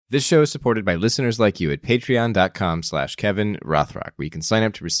This show is supported by listeners like you at patreon.com/Kevin Rothrock, where you can sign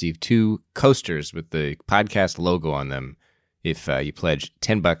up to receive 2 coasters with the podcast logo on them if you pledge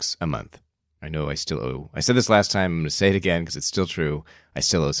 $10 a month. I know I still owe. I said this last time. I'm going to say it again because it's still true. I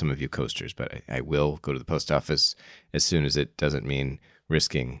still owe some of you coasters, but I will go to the post office as soon as it doesn't mean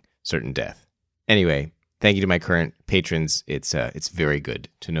risking certain death. Anyway, thank you to my current patrons. It's very good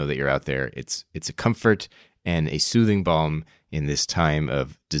to know that you're out there. It's a comfort and a soothing balm in this time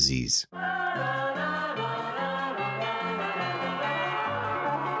of disease.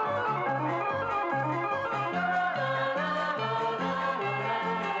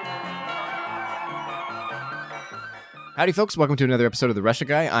 Howdy, folks. Welcome to another episode of The Russia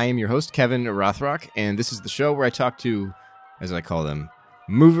Guy. I am your host, Kevin Rothrock, and this is the show where I talk to, as I call them,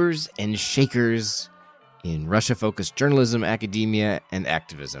 movers and shakers in Russia-focused journalism, academia, and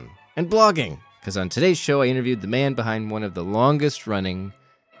activism, and blogging. Because on today's show, I interviewed the man behind one of the longest-running,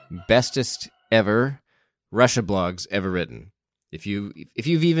 bestest ever Russia blogs ever written. If you've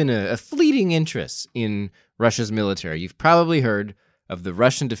even a fleeting interest in Russia's military, you've probably heard of the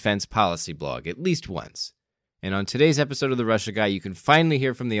Russian Defense Policy blog at least once. And on today's episode of The Russia Guy, you can finally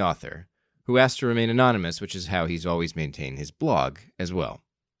hear from the author, who asked to remain anonymous, which is how he's always maintained his blog as well.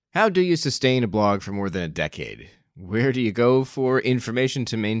 How do you sustain a blog for more than a decade? Where do you go for information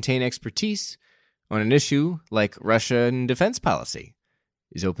to maintain expertise on an issue like Russian defense policy?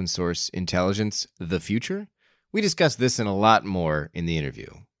 Is open source intelligence the future? We discuss this and a lot more in the interview.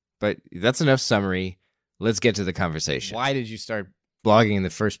 But that's enough summary. Let's get to the conversation. Why did you start blogging in the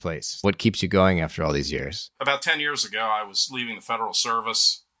first place? What keeps you going after all these years? About 10 years ago, I was leaving the federal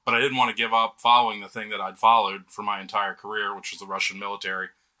service, but I didn't want to give up following the thing that I'd followed for my entire career, which was the Russian military,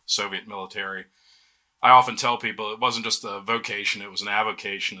 Soviet military. I often tell people it wasn't just a vocation, it was an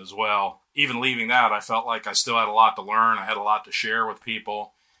avocation as well. Even leaving that, I felt like I still had a lot to learn. I had a lot to share with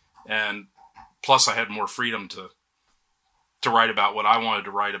people. And plus, I had more freedom to write about what I wanted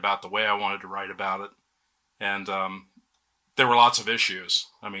to write about, the way I wanted to write about it. And there were lots of issues.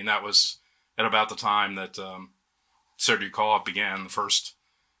 I mean, that was at about the time that Serdyukov began the first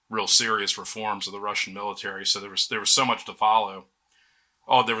real serious reforms of the Russian military. So there was so much to follow.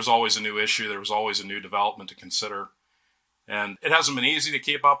 Oh, there was always a new issue. There was always a new development to consider. And it hasn't been easy to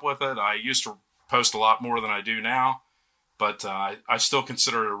keep up with it. I used to post a lot more than I do now, but I still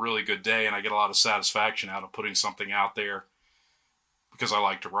consider it a really good day, and I get a lot of satisfaction out of putting something out there because I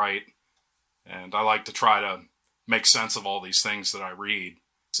like to write, and I like to try to make sense of all these things that I read.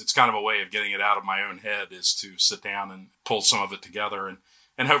 It's kind of a way of getting it out of my own head, is to sit down and pull some of it together,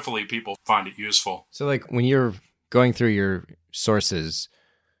 and hopefully people find it useful. So like when you're going through your sources,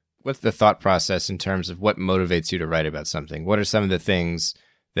 what's the thought process in terms of what motivates you to write about something? What are some of the things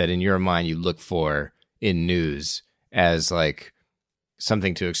that in your mind you look for in news as like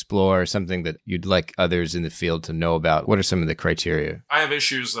something to explore, something that you'd like others in the field to know about? What are some of the criteria? I have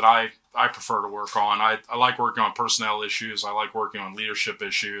issues that I prefer to work on. I like working on personnel issues. I like working on leadership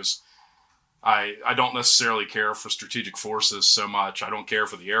issues. I don't necessarily care for strategic forces so much. I don't care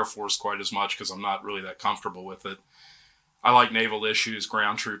for the Air Force quite as much because I'm not really that comfortable with it. I like naval issues,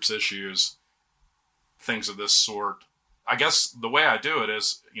 ground troops issues, things of this sort. I guess the way I do it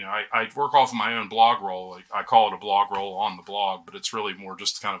is, I work off of my own blog roll. I call it a blog roll on the blog, but it's really more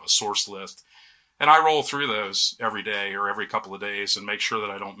just kind of a source list. And I roll through those every day or every couple of days and make sure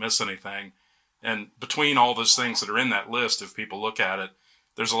that I don't miss anything. And between all those things that are in that list, if people look at it,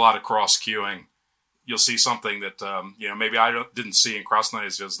 there's a lot of cross-cueing. You'll see something that, maybe I didn't see in Krasnaya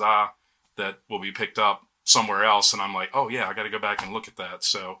Zvezda that will be picked up somewhere else. And I'm like, oh yeah, I got to go back and look at that.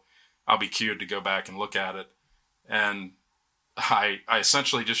 So I'll be cued to go back and look at it. And I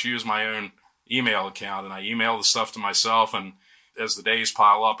essentially just use my own email account and I email the stuff to myself. And as the days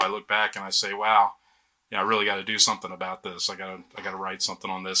pile up, I look back and I say, wow, I really got to do something about this. I got to write something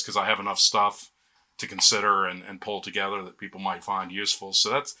on this because I have enough stuff to consider and pull together that people might find useful.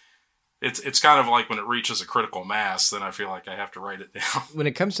 So it's kind of like when it reaches a critical mass, then I feel like I have to write it down. When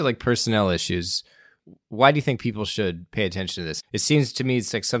it comes to like personnel issues, why do you think people should pay attention to this? It seems to me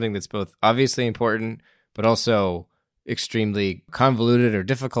it's like something that's both obviously important, but also extremely convoluted or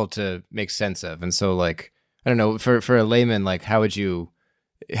difficult to make sense of. And so like, I don't know, for a layman, like how would you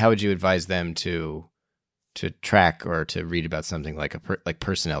advise them to track or to read about something like like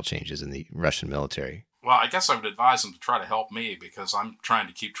personnel changes in the Russian military? Well, I guess I would advise them to try to help me because I'm trying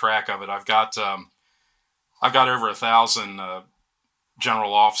to keep track of it. I've got over 1,000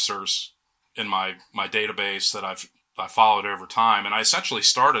 general officers in my database that I followed over time, and I essentially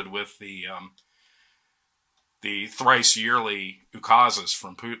started with the thrice yearly ukazes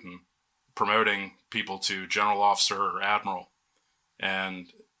from Putin promoting people to general officer or admiral, and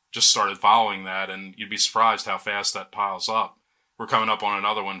just started following that, and you'd be surprised how fast that piles up. We're coming up on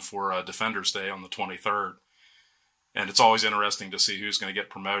another one for Defenders Day on the 23rd. And it's always interesting to see who's going to get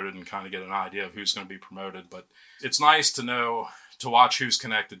promoted and kind of get an idea of who's going to be promoted. But it's nice to know, to watch who's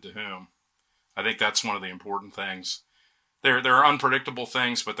connected to whom. I think that's one of the important things. There are unpredictable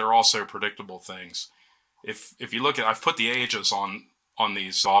things, but there are also predictable things. If you look at, I've put the ages on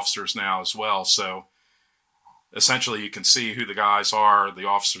these officers now as well. So essentially you can see who the guys are, the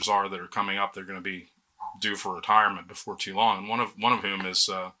officers are that are coming up. They're going to be due for retirement before too long. And one of whom is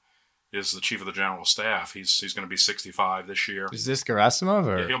the chief of the general staff. He's going to be 65 this year. Is this Gerasimov?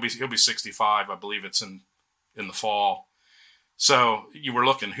 Or? Yeah, he'll be 65. I believe it's in the fall. So you were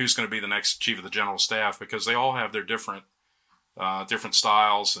looking who's going to be the next chief of the general staff, because they all have their different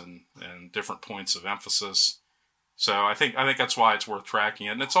styles and different points of emphasis. So I think that's why it's worth tracking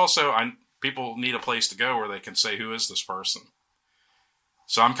it. And it's also, people need a place to go where they can say, who is this person?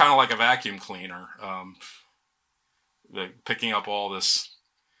 So I'm kind of like a vacuum cleaner, picking up all this.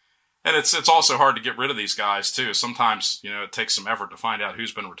 And it's also hard to get rid of these guys too. Sometimes, it takes some effort to find out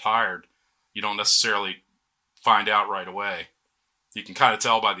who's been retired. You don't necessarily find out right away. You can kind of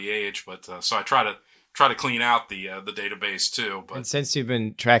tell by the age, but so I try to clean out the database too. But and since you've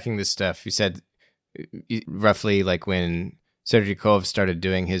been tracking this stuff, you said roughly like when Serdyukov started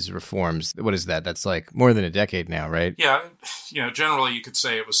doing his reforms. What is that? That's like more than a decade now, right? Yeah, generally you could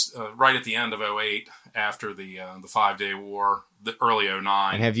say it was right at the end of 2008, after the 5-day war, the early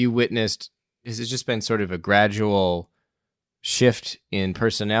 2009. And have you witnessed? Has it just been sort of a gradual shift in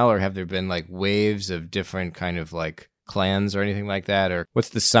personnel, or have there been like waves of different kind of like clans or anything like that? Or what's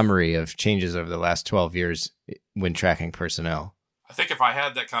the summary of changes over the last 12 years when tracking personnel? I think if I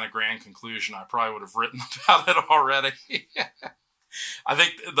had that kind of grand conclusion, I probably would have written about it already. I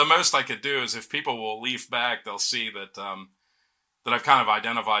think the most I could do is, if people will leaf back, they'll see that that I've kind of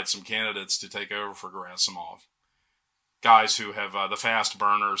identified some candidates to take over for Gerasimov. Guys who have the fast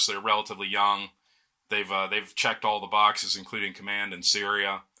burners. They're relatively young. They've checked all the boxes, including command in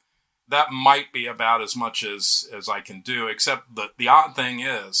Syria. That might be about as much as I can do, except the odd thing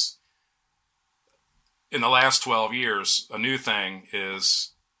is, in the last 12 years, a new thing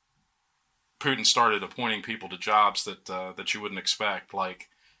is Putin started appointing people to jobs that you wouldn't expect, like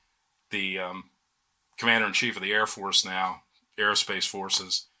the commander-in-chief of the Air Force now, Aerospace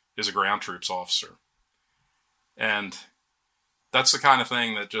Forces, is a ground troops officer. And that's the kind of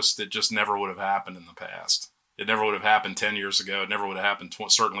thing that just never would have happened in the past. It never would have happened 10 years ago. It never would have happened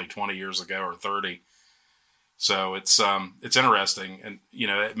certainly 20 years ago or 30. So it's interesting. And,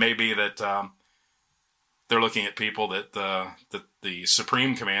 it may be that they're looking at people that the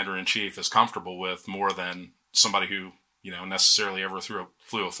supreme commander-in-chief is comfortable with more than somebody who, necessarily ever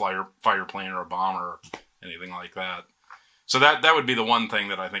flew a fighter plane or a bomber or anything like that. So that would be the one thing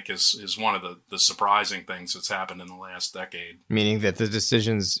that I think is one of the surprising things that's happened in the last decade. Meaning that the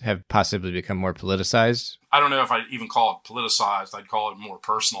decisions have possibly become more politicized? I don't know if I'd even call it politicized. I'd call it more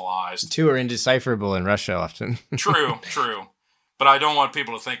personalized. The two are indecipherable in Russia often. True. But I don't want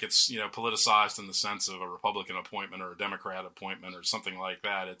people to think it's, politicized in the sense of a Republican appointment or a Democrat appointment or something like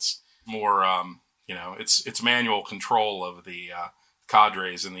that. It's more, it's manual control of the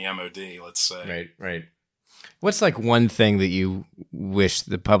cadres in the MOD, let's say. Right. What's like one thing that you wish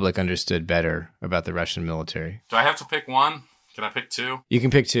the public understood better about the Russian military? Do I have to pick one? Can I pick two? You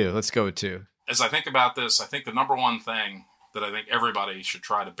can pick two. Let's go with two. As I think about this, I think the number one thing that I think everybody should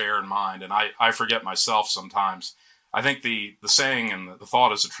try to bear in mind, and I forget myself sometimes, I think the saying and the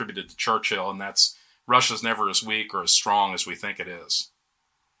thought is attributed to Churchill, and that's Russia's never as weak or as strong as we think it is.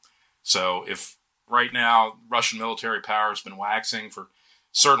 So if right now Russian military power has been waxing for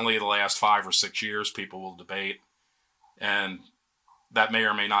certainly the last 5 or 6 years, people will debate, and that may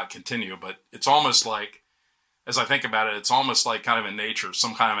or may not continue. But it's almost like, as I think about it, it's almost like kind of in nature,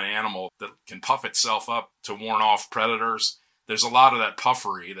 some kind of an animal that can puff itself up to warn off predators. There's a lot of that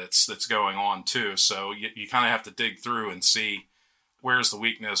puffery that's going on too. So you kind of have to dig through and see where's the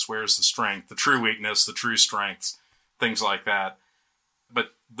weakness, where's the strength, the true weakness, the true strengths, things like that.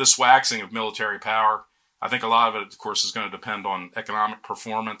 But this waxing of military power, I think a lot of it, of course, is going to depend on economic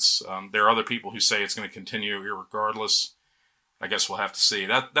performance. There are other people who say it's going to continue irregardless. I guess we'll have to see.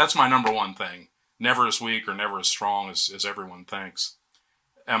 That's my number one thing. Never as weak or never as strong as everyone thinks.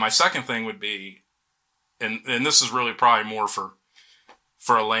 And my second thing would be, and this is really probably more for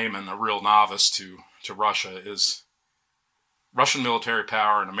a layman, a real novice to Russia, is Russian military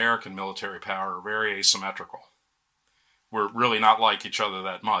power and American military power are very asymmetrical. We're really not like each other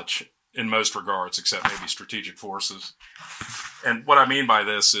that much in most regards, except maybe strategic forces. And what I mean by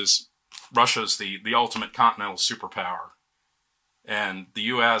this is Russia's the ultimate continental superpower. And the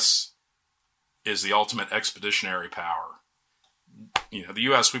U.S. is the ultimate expeditionary power. The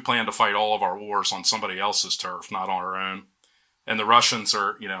U.S., we plan to fight all of our wars on somebody else's turf, not on our own. And the Russians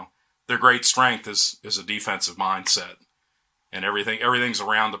are, their great strength is a defensive mindset. And everything's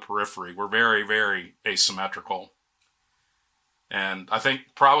around the periphery. We're very, very asymmetrical. And I think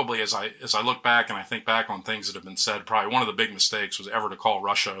probably as I look back and I think back on things that have been said, probably one of the big mistakes was ever to call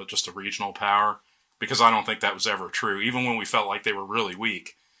Russia just a regional power, because I don't think that was ever true. Even when we felt like they were really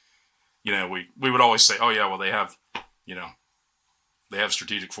weak, we would always say, oh yeah, well they have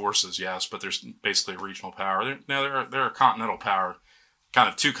strategic forces, yes, but there's basically a regional power. They're a continental power, kind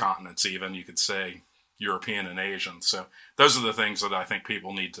of two continents even, you could say, European and Asian. So those are the things that I think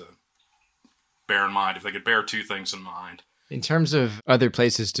people need to bear in mind, if they could bear two things in mind. In terms of other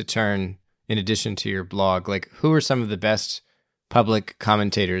places to turn, in addition to your blog, like who are some of the best public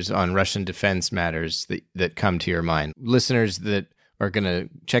commentators on Russian defense matters that come to your mind? Listeners that are going to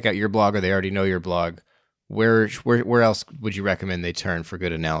check out your blog, or they already know your blog, where else would you recommend they turn for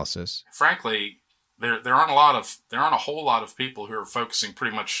good analysis? Frankly, there aren't a whole lot of people who are focusing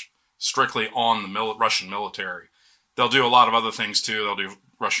pretty much strictly on the Russian military. They'll do a lot of other things too. They'll do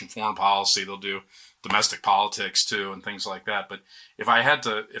Russian foreign policy. They'll do domestic politics too, and things like that. But if I had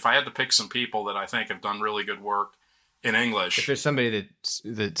to pick some people that I think have done really good work in English, if there's somebody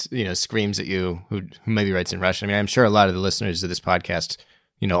that screams at you who maybe writes in Russian, I mean, I'm sure a lot of the listeners of this podcast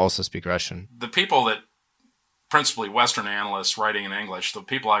also speak Russian. The people that principally Western analysts writing in English, the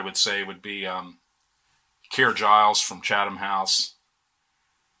people I would say would be Keir Giles from Chatham House.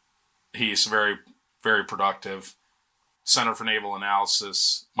 He's very, very productive. Center for Naval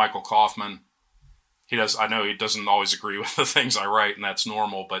Analysis, Michael Kaufman. I know he doesn't always agree with the things I write, and that's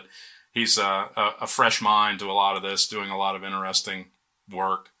normal, but he's a fresh mind to a lot of this, doing a lot of interesting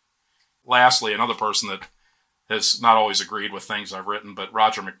work. Lastly, another person that has not always agreed with things I've written, but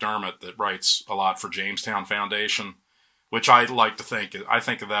Roger McDermott, that writes a lot for Jamestown Foundation, which I like to think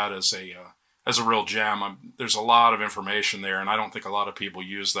of that as a real gem. There's a lot of information there, and I don't think a lot of people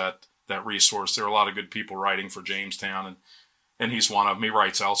use that resource. There are a lot of good people writing for Jamestown, and he's one of them. He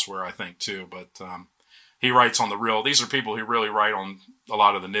writes elsewhere, I think, too, but he writes on these are people who really write on a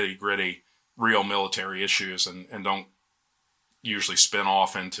lot of the nitty-gritty real military issues and don't usually spin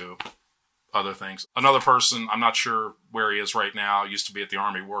off into other things. Another person, I'm not sure where he is right now, used to be at the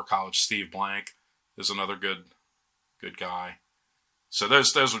Army War College, Steve Blank, is another good guy. So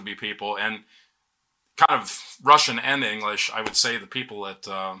those would be people. And kind of Russian and English, I would say the people at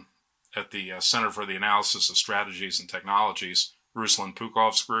the Center for the Analysis of Strategies and Technologies, Ruslan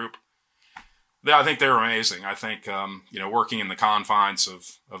Pukov's group, I think they're amazing. I think, working in the confines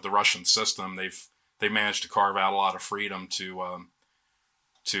of the Russian system, they've managed to carve out a lot of freedom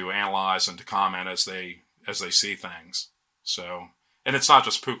to analyze and to comment as they see things. So, and it's not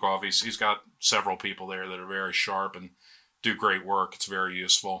just Pukov. He's got several people there that are very sharp and do great work. It's very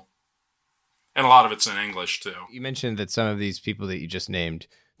useful. And a lot of it's in English too. You mentioned that some of these people that you just named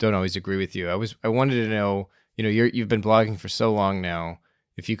don't always agree with you. I wanted to know, you've been blogging for so long now,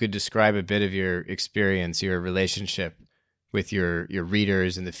 if you could describe a bit of your experience, your relationship with your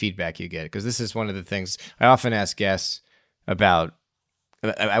readers and the feedback you get, because this is one of the things I often ask guests about.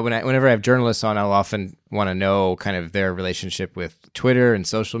 Whenever I have journalists on, I'll often want to know kind of their relationship with Twitter and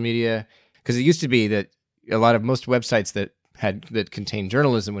social media, because it used to be that most websites that contain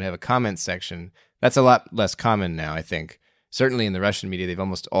journalism would have a comment section. That's a lot less common now, I think. Certainly in the Russian media, they've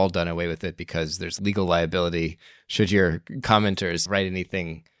almost all done away with it because there's legal liability should your commenters write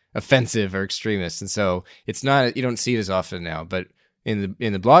anything offensive or extremist. And so it's not, you don't see it as often now. But in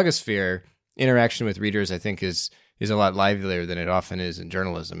the blogosphere, interaction with readers, I think, is a lot livelier than it often is in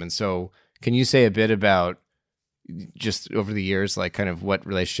journalism. And so can you say a bit about just over the years, like kind of what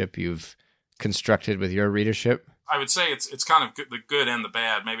relationship you've constructed with your readership? I would say it's kind of the good and the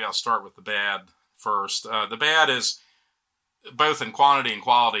bad. Maybe I'll start with the bad first. The bad is, both in quantity and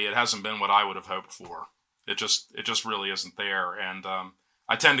quality, it hasn't been what I would have hoped for. It just really isn't there. And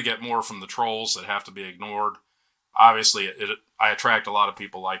I tend to get more from the trolls that have to be ignored. Obviously, I attract a lot of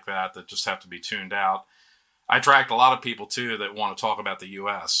people like that just have to be tuned out. I attract a lot of people, too, that want to talk about the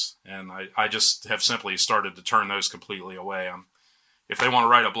U.S., and I just have simply started to turn those completely away. If they want to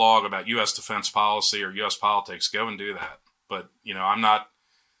write a blog about U.S. defense policy or U.S. politics, go and do that. But,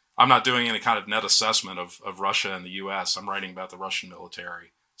 I'm not doing any kind of net assessment of Russia and the U.S. I'm writing about the Russian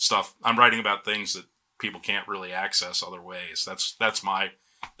military stuff. I'm writing about things that people can't really access other ways. That's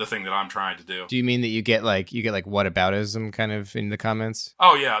the thing that I'm trying to do. Do you mean that you get like whataboutism kind of in the comments?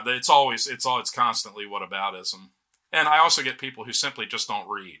 Oh yeah, it's constantly whataboutism. And I also get people who simply just don't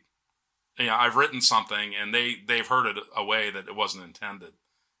read. I've written something and they've heard it a way that it wasn't intended.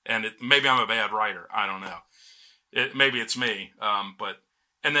 And maybe I'm a bad writer. I don't know. Maybe it's me.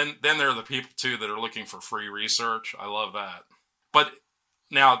 And then there are the people too that are looking for free research. I love that. But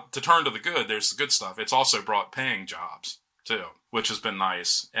now to turn to the good, there's the good stuff. It's also brought paying jobs too, which has been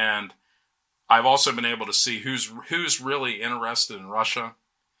nice. And I've also been able to see who's really interested in Russia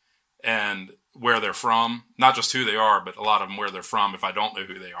and where they're from. Not just who they are, but a lot of them where they're from if I don't know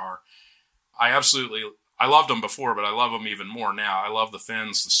who they are. I loved them before, but I love them even more now. I love the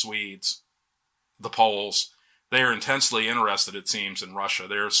Finns, the Swedes, the Poles. They are intensely interested, it seems, in Russia.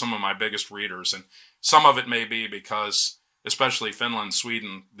 They're some of my biggest readers. And some of it may be because, especially Finland,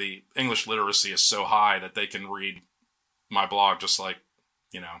 Sweden, the English literacy is so high that they can read my blog just like,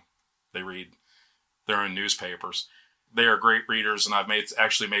 they read their own newspapers. They are great readers, and I've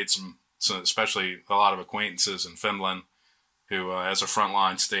actually made some, especially a lot of acquaintances in Finland who, as a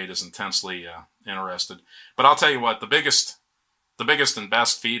frontline state, is intensely interested. But I'll tell you what, the biggest and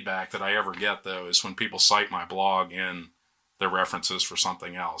best feedback that I ever get, though, is when people cite my blog in their references for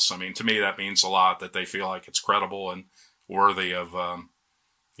something else. I mean, to me, that means a lot that they feel like it's credible and worthy of,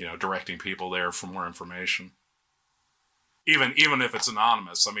 directing people there for more information. Even if it's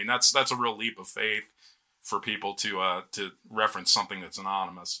anonymous. I mean, that's a real leap of faith for people to reference something that's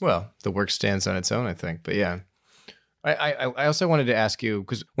anonymous. Well, the work stands on its own, I think. But yeah, I also wanted to ask you,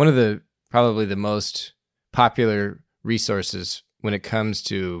 because one of the probably the most popular resources when it comes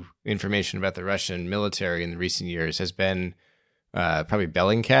to information about the Russian military in the recent years has been probably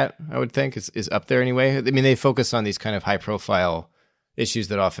Bellingcat, I would think, is up there anyway. I mean, they focus on these kind of high-profile issues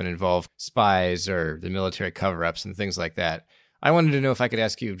that often involve spies or the military cover-ups and things like that. I wanted to know if I could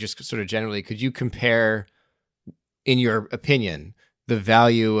ask you, just sort of generally, could you compare, in your opinion, the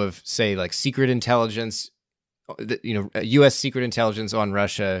value of, say, like secret intelligence, U.S. secret intelligence on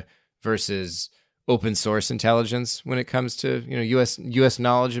Russia versus open source intelligence when it comes to U.S.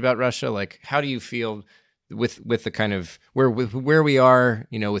 knowledge about Russia? Like, how do you feel with the kind of where we are,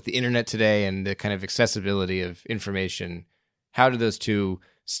 with the internet today and the kind of accessibility of information? How do those two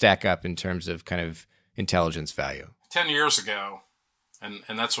stack up in terms of kind of intelligence value? 10 years ago, and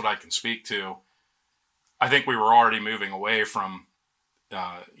that's what I can speak to, I think we were already moving away from,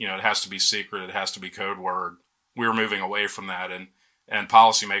 it has to be secret, it has to be code word. We were moving away from that, and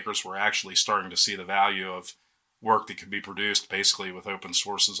policymakers were actually starting to see the value of work that could be produced basically with open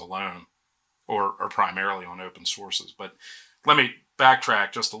sources alone, or primarily on open sources. But let me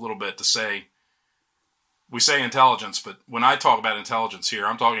backtrack just a little bit to say, we say intelligence, but when I talk about intelligence here,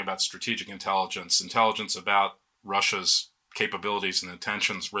 I'm talking about strategic intelligence about Russia's capabilities and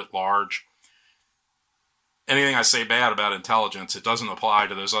intentions writ large. Anything I say bad about intelligence, it doesn't apply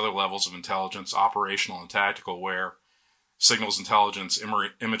to those other levels of intelligence, operational and tactical, where signals intelligence,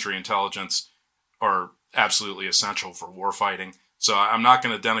 imagery intelligence are absolutely essential for warfighting. So I'm not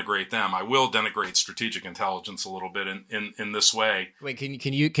going to denigrate them. I will denigrate strategic intelligence a little bit in this way. Wait,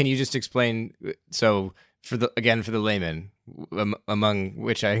 can you just explain? So for the layman, among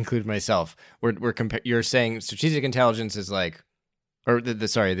which I include myself, you're saying strategic intelligence is like, or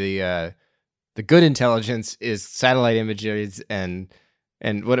the good intelligence is satellite images and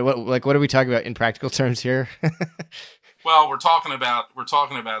what are we talking about in practical terms here? Well, we're talking about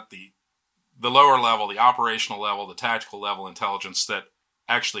the lower level, the operational level, the tactical level intelligence that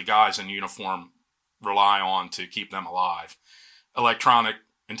actually guys in uniform rely on to keep them alive. Electronic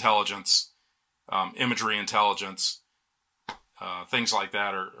intelligence, imagery intelligence, things like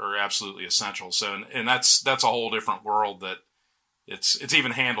that are absolutely essential. So, and that's a whole different world that it's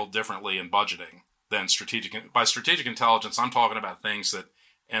even handled differently in budgeting than strategic. By strategic intelligence, I'm talking about things that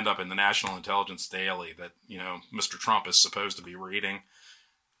end up in the National Intelligence Daily that, Mr. Trump is supposed to be reading.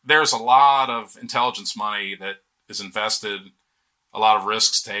 There's a lot of intelligence money that is invested, a lot of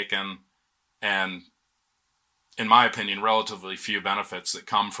risks taken, and in my opinion, relatively few benefits that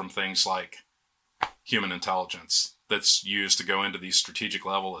come from things like human intelligence that's used to go into these strategic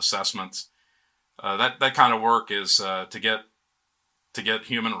level assessments. That kind of work is to get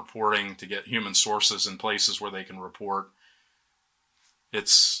human reporting, to get human sources in places where they can report.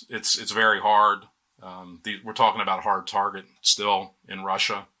 It's very hard. We're talking about a hard target still in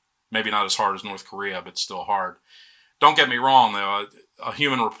Russia. Maybe not as hard as North Korea, but still hard. Don't get me wrong, though. A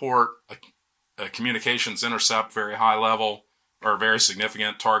human report, a communications intercept, very high level or very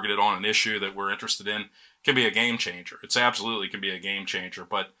significant, targeted on an issue that we're interested in, can be a game changer. It's absolutely can be a game changer.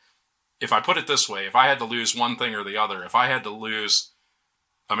 But if I put it this way, if I had to lose one thing or the other, if I had to lose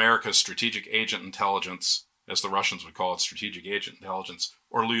America's strategic agent intelligence, as the Russians would call it, strategic agent intelligence,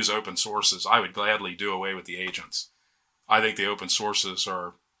 or lose open sources, I would gladly do away with the agents. I think the open sources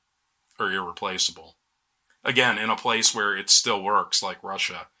are are irreplaceable. Again, in a place where it still works, like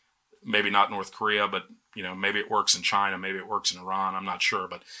Russia, maybe not North Korea, but maybe it works in China, maybe it works in Iran. I'm not sure.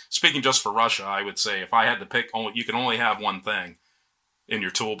 But speaking just for Russia, I would say if I had to pick, you can only have one thing in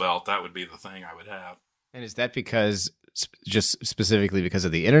your tool belt. That would be the thing I would have. And is that just specifically because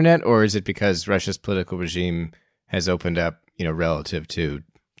of the internet, or is it because Russia's political regime has opened up, relative to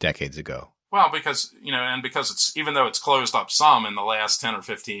decades ago? Well, because it's, even though it's closed up some in the last 10 or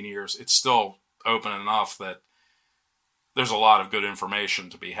 15 years, it's still open enough that there's a lot of good information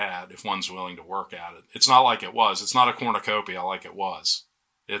to be had if one's willing to work at it. It's not like it was. It's not a cornucopia like it was.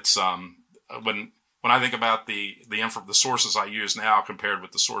 It's when I think about the sources I use now compared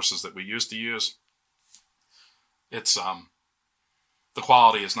with the sources that we used to use, it's the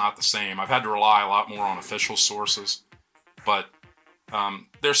quality is not the same. I've had to rely a lot more on official sources, but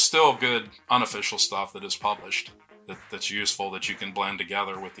there's still good unofficial stuff that is published that's useful, that you can blend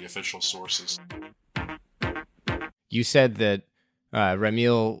together with the official sources. You said that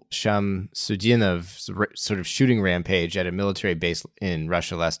Ramil Shamsudinov's sort of shooting rampage at a military base in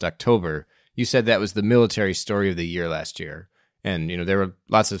Russia last October, you said that was the military story of the year last year. And, there are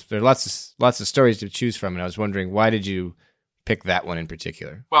lots of stories to choose from. And I was wondering, why did you pick that one in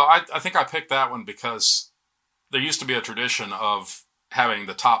particular? Well, I think I picked that one because there used to be a tradition of having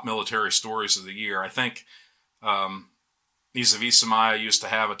the top military stories of the year. I think Nezavisimaya used to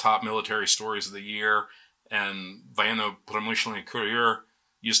have a top military stories of the year, and Военно-промышленный Courier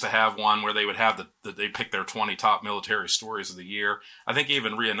used to have one where they would have they pick their 20 top military stories of the year. I think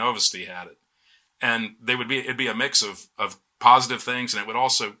even RIA Novosti had it. And it'd be a mix of positive things, and it would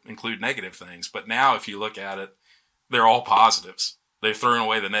also include negative things. But now if you look at it, they're all positives. They've thrown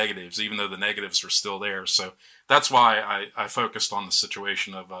away the negatives, even though the negatives are still there. So that's why I focused on the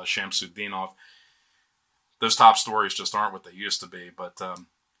situation of Shamsudinov. Those top stories just aren't what they used to be, but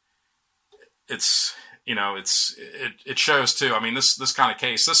it shows too. I mean, this kind of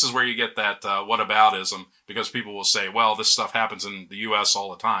case, this is where you get that whataboutism, because people will say, well, this stuff happens in the U.S. all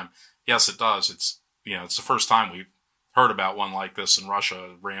the time. Yes, it does. It's the first time we've heard about one like this in Russia,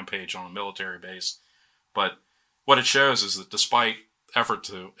 a rampage on a military base. But what it shows is that despite efforts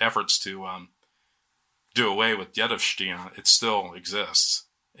to do away with Dedovshchina, it still exists,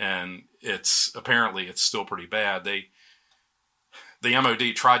 and it's still pretty bad. The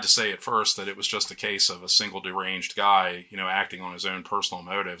MOD tried to say at first that it was just a case of a single deranged guy, acting on his own personal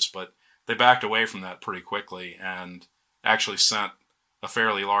motives, but they backed away from that pretty quickly and actually sent a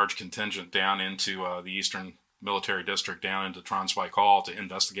fairly large contingent down into the Eastern Military District, down into Transbaikal, to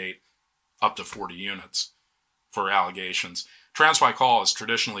investigate up to 40 units for allegations. Transbaikal has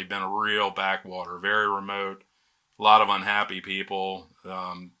traditionally been a real backwater, very remote, a lot of unhappy people.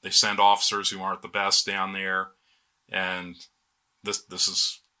 They send officers who aren't the best down there, and this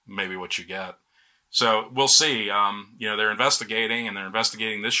is maybe what you get. So we'll see. They're investigating, and they're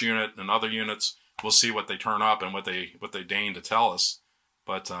investigating this unit and other units. We'll see what they turn up and what they deign to tell us.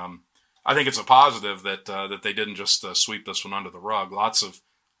 But I think it's a positive that they didn't just sweep this one under the rug. Lots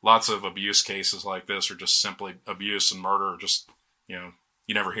of abuse cases like this are just simply abuse and murder. Just you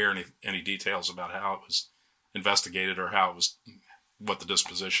never hear any details about how it was investigated or what the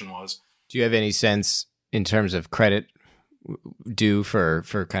disposition was. Do you have any sense in terms of credit due for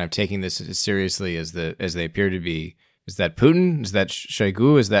kind of taking this as seriously as they appear to be? Is that Putin? Is that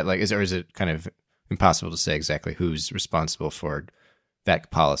Shoigu? Is that or is it kind of impossible to say exactly who's responsible for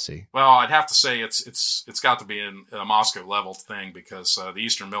that policy? Well, I'd have to say it's got to be a Moscow level thing, because the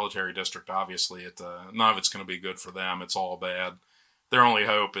Eastern Military District, obviously, none of it's going to be good for them. It's all bad. Their only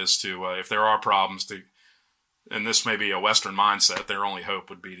hope is to, if there are problems, and this may be a Western mindset, their only hope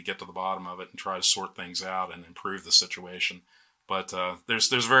would be to get to the bottom of it and try to sort things out and improve the situation. But there's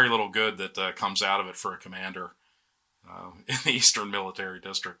very little good that comes out of it for a commander in the Eastern Military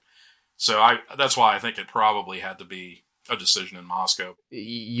District. So that's why I think it probably had to be a decision in Moscow.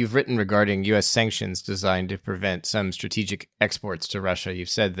 You've written regarding U.S. sanctions designed to prevent some strategic exports to Russia. You've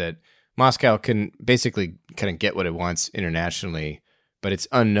said that Moscow can basically kind of get what it wants internationally, but it's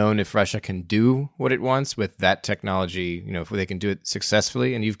unknown if Russia can do what it wants with that technology, if they can do it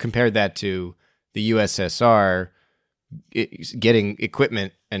successfully. And you've compared that to the USSR getting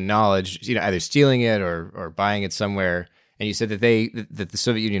equipment and knowledge, either stealing it or buying it somewhere. And you said that the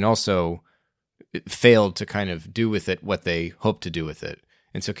Soviet Union also failed to kind of do with it what they hoped to do with it.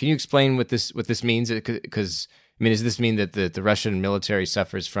 And so can you explain what this means? Because, does this mean that the Russian military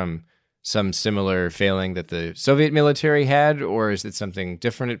suffers from some similar failing that the Soviet military had, or is it something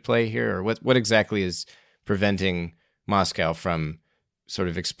different at play here? Or what exactly is preventing Moscow from sort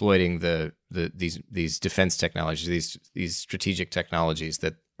of exploiting these defense technologies, these strategic technologies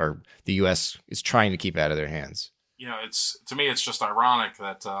that or the U.S. is trying to keep out of their hands. To me, it's just ironic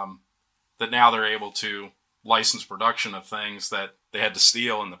that that now they're able to license production of things that they had to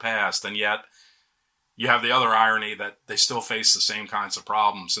steal in the past, and yet you have the other irony that they still face the same kinds of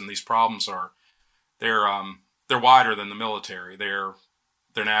problems, and these problems they're wider than the military. They're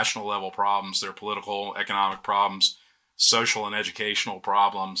national level problems, they're political, economic problems, social and educational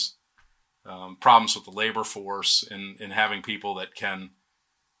problems, problems with the labor force, and having people that can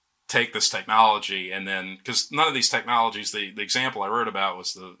take this technology and then, because none of these technologies, the example I wrote about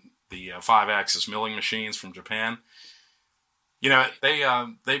was the 5-axis milling machines from Japan.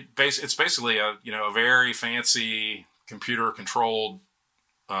 It's basically a very fancy computer controlled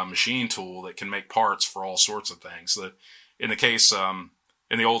machine tool that can make parts for all sorts of things. In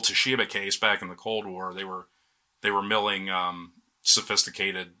the old Toshiba case back in the Cold War, they were milling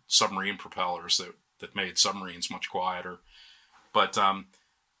sophisticated submarine propellers that made submarines much quieter. But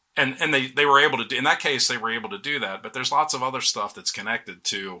and they were able to do, in that case, they were able to do that. But there's lots of other stuff that's connected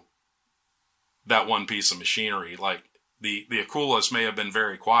to that one piece of machinery. Like the Akulas may have been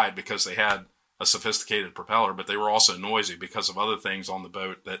very quiet because they had a sophisticated propeller, but they were also noisy because of other things on the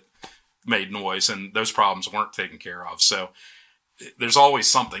boat that made noise, and those problems weren't taken care of. So there's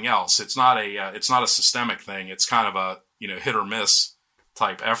always something else. It's not a systemic thing. It's kind of a hit or miss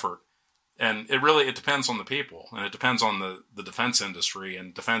type effort. And it depends on the people, and it depends on the defense industry,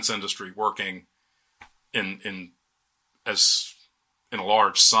 and defense industry working in a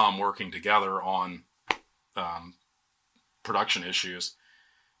large sum, working together on production issues.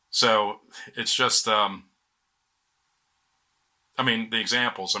 So it's just, the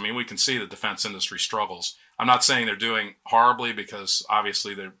examples. We can see the defense industry struggles. I'm not saying they're doing horribly, because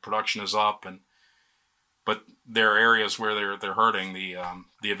obviously their production is up, but there are areas where they're hurting.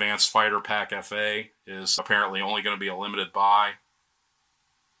 The Advanced Fighter PAC-FA is apparently only going to be a limited buy,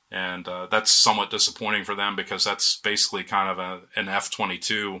 and that's somewhat disappointing for them, because that's basically kind of an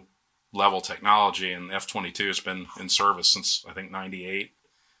F-22 level technology, and F-22 has been in service since I think '98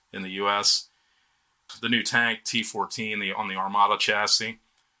 in the U.S. The new tank T-14 on the Armada chassis,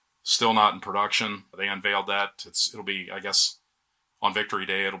 still not in production. They unveiled that. It'll be, I guess, on Victory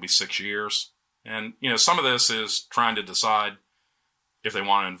Day. It'll be 6 years. And, some of this is trying to decide if they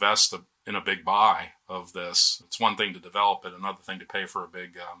want to invest in a big buy of this. It's one thing to develop it, another thing to pay for a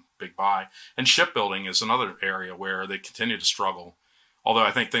big buy. And shipbuilding is another area where they continue to struggle. Although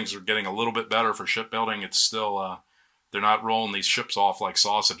I think things are getting a little bit better for shipbuilding, it's still, they're not rolling these ships off like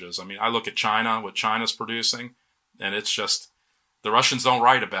sausages. I look at China, what China's producing, and it's just, the Russians don't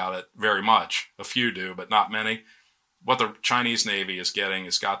write about it very much. A few do, but not many. What the Chinese Navy is getting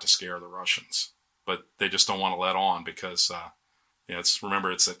has got to scare the Russians, but they just don't want to let on, because it's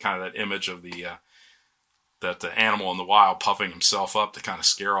that kind of that image of the animal in the wild puffing himself up to kind of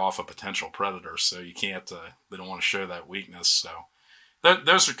scare off a potential predator. So you can't. They don't want to show that weakness. So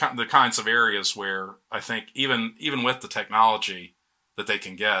those are the kinds of areas where I think even with the technology that they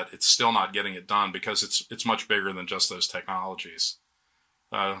can get, it's still not getting it done, because it's much bigger than just those technologies.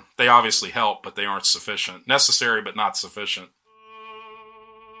 They obviously help, but they aren't sufficient. Necessary, but not sufficient.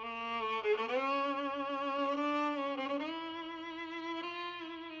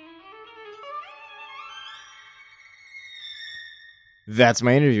 That's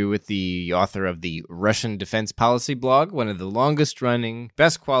my interview with the author of the Russian Defense Policy blog, one of the longest-running,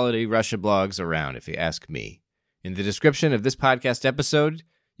 best-quality Russia blogs around, if you ask me. In the description of this podcast episode,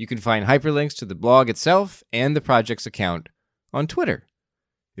 you can find hyperlinks to the blog itself and the project's account on Twitter.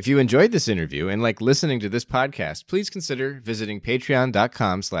 If you enjoyed this interview and like listening to this podcast, please consider visiting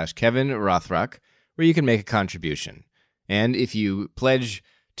patreon.com/Kevin Rothrock, where you can make a contribution. And if you pledge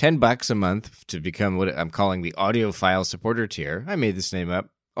 $10 a month to become what I'm calling the audiophile supporter tier. I made this name up.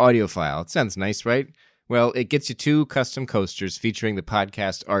 Audiophile. It sounds nice, right? Well, it gets you 2 custom coasters featuring the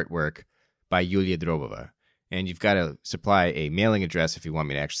podcast artwork by Yulia Drobova. And you've got to supply a mailing address if you want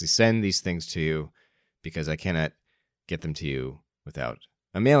me to actually send these things to you, because I cannot get them to you without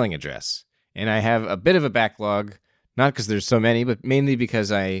a mailing address. And I have a bit of a backlog, not because there's so many, but mainly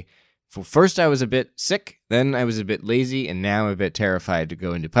because first I was a bit sick, then I was a bit lazy, and now I'm a bit terrified to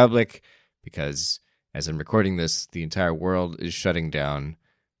go into public, because as I'm recording this, the entire world is shutting down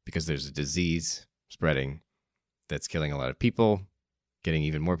because there's a disease spreading that's killing a lot of people, getting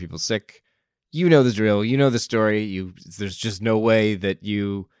even more people sick. You know the drill. You know the story. There's just no way that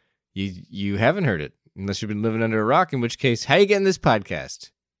you haven't heard it, unless you've been living under a rock, in which case, how you getting this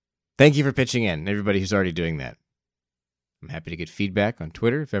podcast? Thank you for pitching in, everybody who's already doing that. I'm happy to get feedback on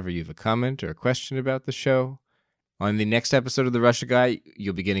Twitter if ever you have a comment or a question about the show. On the next episode of The Russia Guy,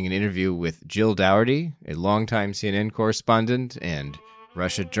 you'll be getting an interview with Jill Dougherty, a longtime CNN correspondent and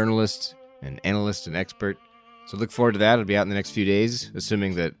Russia journalist and analyst and expert. So look forward to that. It'll be out in the next few days,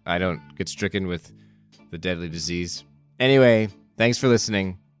 assuming that I don't get stricken with the deadly disease. Anyway, thanks for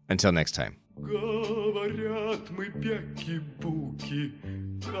listening. Until next time. Говорят мы бяки-буки,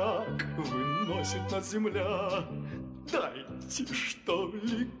 как выносит нас земля. Дайте, что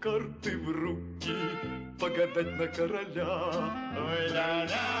ли, карты в руки, погадать на короля.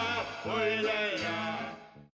 Ой-ля-ля, ой-ля-ля.